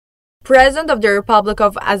President of the Republic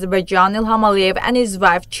of Azerbaijan Ilham Aliyev and his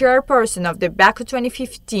wife, chairperson of the Baku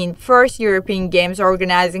 2015 First European Games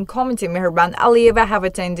Organizing Committee Mehriban Aliyeva, have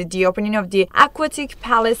attended the opening of the Aquatic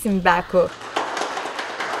Palace in Baku.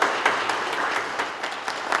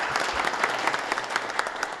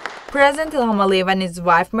 President Ilham Aliyev and his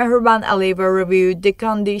wife Mehriban Aliyeva reviewed the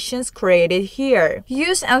conditions created here.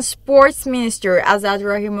 Youth and Sports Minister Azad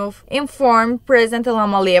Rahimov informed President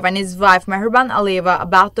Ilham Aliyev and his wife Mehriban Aliyeva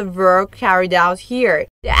about the work carried out here.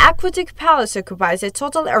 The Aquatic Palace occupies a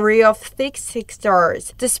total area of 6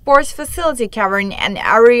 hectares. The sports facility, covering an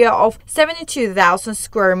area of 72,000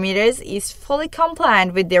 square meters, is fully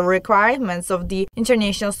compliant with the requirements of the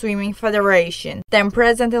International Swimming Federation. Then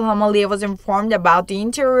President Ilham Aliyev was informed about the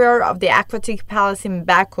interior of the Aquatic Palace in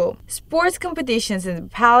Baku. Sports competitions in the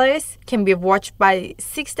palace can be watched by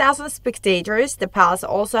 6,000 spectators. The palace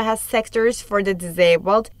also has sectors for the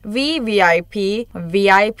disabled, VVIP,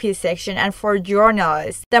 VIP section, and for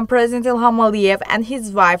journalists. Then President Ilham Aliyev and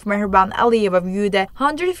his wife Mehriban Aliyeva viewed the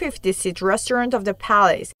 150-seat restaurant of the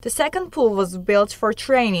palace. The second pool was built for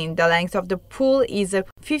training. The length of the pool is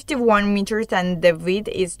 51 meters and the width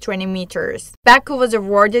is 20 meters. Baku was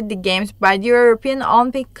awarded the Games by the European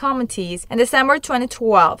Olympic Committees in December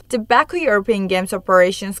 2012. The Baku European Games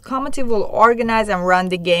Operations Committee will organize and run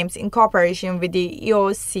the Games in cooperation with the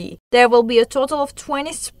EOC. There will be a total of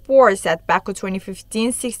 20 sports at Baku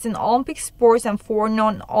 2015, 16 Olympic sports and 4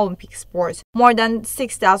 non-Olympic sports. More than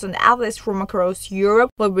 6,000 athletes from across Europe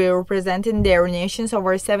will be representing their nations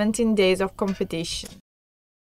over 17 days of competition.